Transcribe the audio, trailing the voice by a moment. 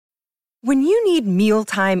When you need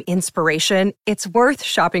mealtime inspiration, it's worth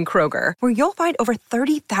shopping Kroger, where you'll find over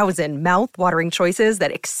 30,000 mouth-watering choices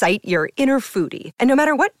that excite your inner foodie. And no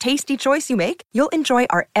matter what tasty choice you make, you'll enjoy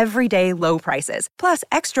our everyday low prices, plus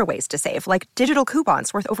extra ways to save, like digital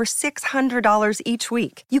coupons worth over $600 each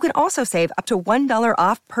week. You can also save up to $1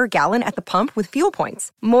 off per gallon at the pump with fuel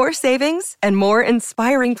points. More savings and more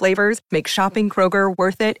inspiring flavors make shopping Kroger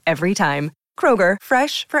worth it every time. Kroger,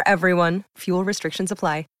 fresh for everyone. Fuel restrictions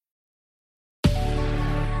apply.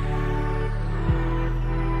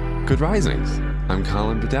 Good risings. I'm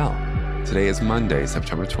Colin Bedell. Today is Monday,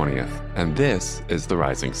 September 20th, and this is The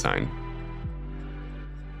Rising Sign.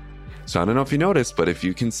 So I don't know if you noticed, but if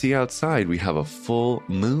you can see outside, we have a full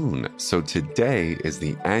moon. So today is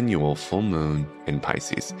the annual full moon in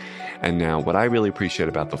Pisces. And now what I really appreciate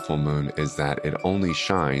about the full moon is that it only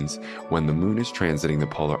shines when the moon is transiting the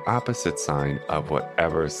polar opposite sign of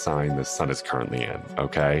whatever sign the sun is currently in,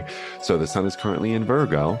 okay? So the sun is currently in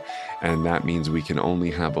Virgo, and that means we can only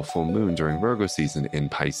have a full moon during Virgo season in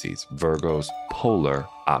Pisces, Virgo's polar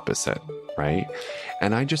opposite, right?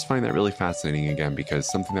 And I just find that really fascinating again,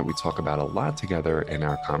 because something that we talk about a lot together in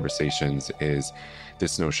our conversations is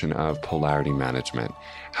this notion of polarity management.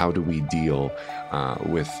 How do we deal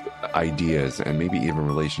with ideas and maybe even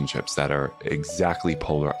relationships that are exactly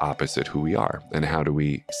polar opposite who we are? And how do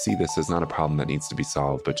we see this as not a problem that needs to be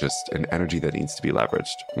solved, but just an energy that needs to be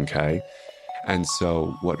leveraged, okay? And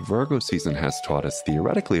so what Virgo season has taught us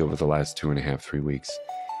theoretically over the last 2.5, 3 weeks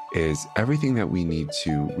is everything that we need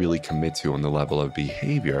to really commit to on the level of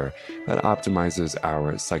behavior that optimizes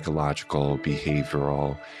our psychological,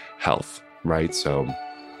 behavioral health, right? So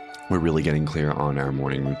we're really getting clear on our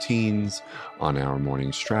morning routines, on our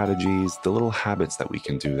morning strategies, the little habits that we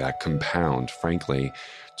can do that compound, frankly,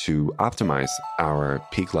 to optimize our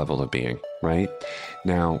peak level of being, right?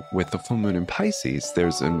 Now, with the full moon in Pisces,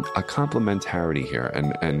 there's a complementarity here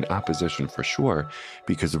and an opposition for sure,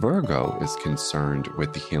 because Virgo is concerned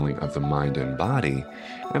with the healing of the mind and body,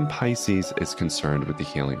 and Pisces is concerned with the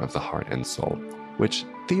healing of the heart and soul, which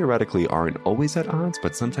theoretically aren't always at odds,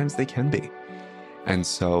 but sometimes they can be. And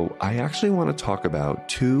so I actually want to talk about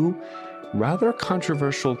two rather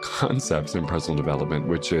controversial concepts in personal development,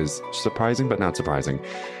 which is surprising but not surprising.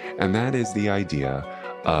 And that is the idea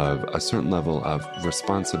of a certain level of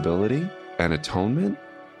responsibility and atonement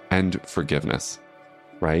and forgiveness,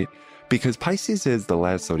 right? Because Pisces is the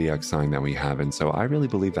last zodiac sign that we have. And so I really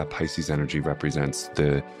believe that Pisces energy represents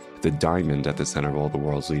the diamond at the center of all the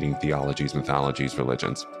world's leading theologies, mythologies,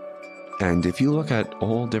 religions. And if you look at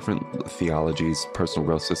all different theologies, personal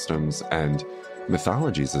growth systems, and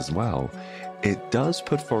mythologies as well, it does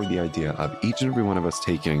put forward the idea of each and every one of us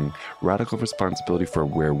taking radical responsibility for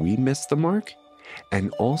where we missed the mark,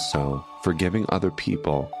 and also forgiving other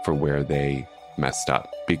people for where they messed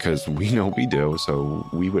up, because we know we do. So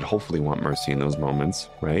we would hopefully want mercy in those moments,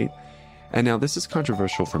 right? And now this is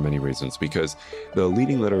controversial for many reasons, because the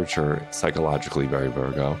leading literature, psychologically very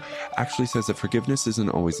Virgo, actually says that forgiveness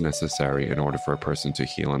isn't always necessary in order for a person to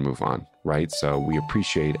heal and move on, right? So we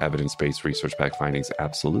appreciate evidence-based research-backed findings,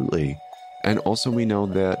 absolutely. And also we know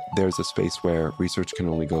that there's a space where research can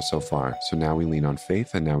only go so far. So now we lean on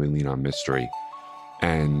faith, and now we lean on mystery.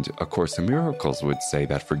 And A Course in Miracles would say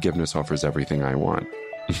that forgiveness offers everything I want,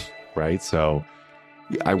 right? So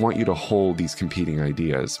I want you to hold these competing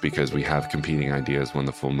ideas, because we have competing ideas when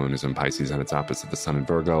the full moon is in Pisces and it's opposite the sun in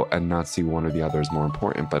Virgo, and not see one or the other as more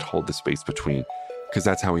important, but hold the space between, because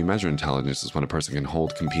that's how we measure intelligence, is when a person can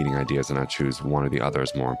hold competing ideas and not choose one or the other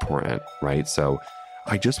as more important, right? So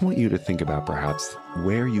I just want you to think about perhaps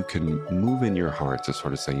where you can move in your heart to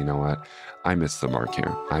sort of say, you know what, I missed the mark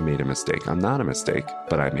here. I made a mistake. I'm not a mistake,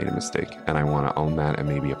 but I made a mistake. And I want to own that and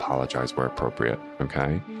maybe apologize where appropriate,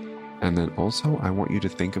 okay? And then also, I want you to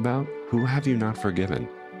think about, who have you not forgiven?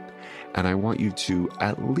 And I want you to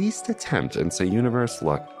at least attempt and say, universe,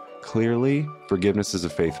 look, clearly forgiveness is a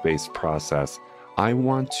faith-based process. I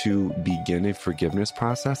want to begin a forgiveness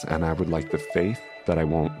process, and I would like the faith that I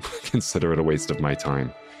won't consider it a waste of my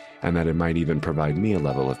time, and that it might even provide me a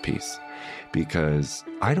level of peace. Because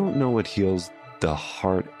I don't know what heals the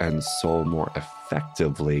heart and soul more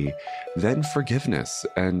effectively than forgiveness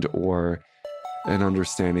or an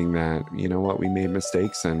understanding that, you know what, we made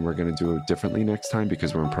mistakes and we're going to do it differently next time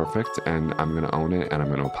because we're imperfect, and I'm going to own it and I'm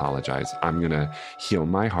going to apologize. I'm going to heal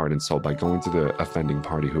my heart and soul by going to the offending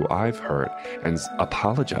party who I've hurt and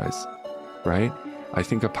apologize, right? I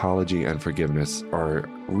think apology and forgiveness are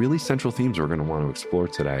really central themes we're going to want to explore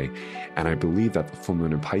today. And I believe that the full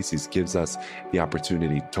moon in Pisces gives us the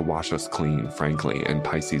opportunity to wash us clean, frankly, in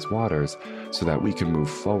Pisces waters so that we can move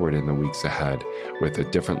forward in the weeks ahead with a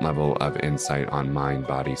different level of insight on mind,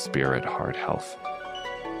 body, spirit, heart health.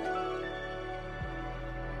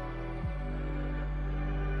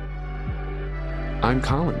 I'm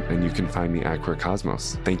Colin, and you can find me at Queer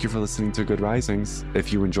Cosmos. Thank you for listening to Good Risings.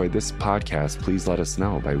 If you enjoyed this podcast, please let us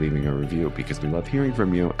know by leaving a review because we love hearing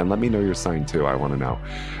from you, and let me know your sign too. I want to know.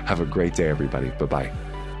 Have a great day, everybody. Bye-bye.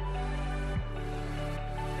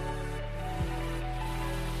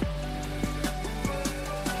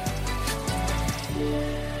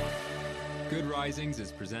 Good Risings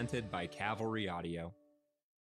is presented by Cavalry Audio.